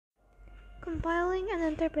Compiling and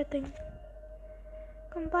interpreting.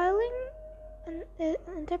 Compiling and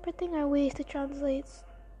interpreting are ways to translate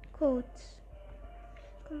codes.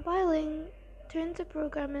 Compiling turns a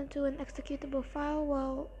program into an executable file,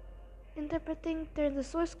 while interpreting turns the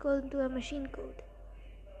source code into a machine code.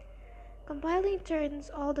 Compiling turns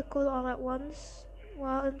all the code all at once,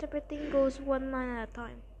 while interpreting goes one line at a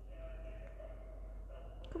time.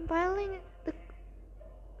 Compiling the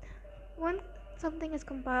Once something is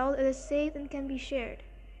compiled, it is saved and can be shared.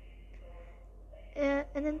 In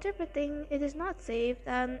interpreting, it is not saved,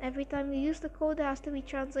 and every time you use the code, it has to be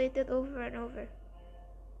translated over and over.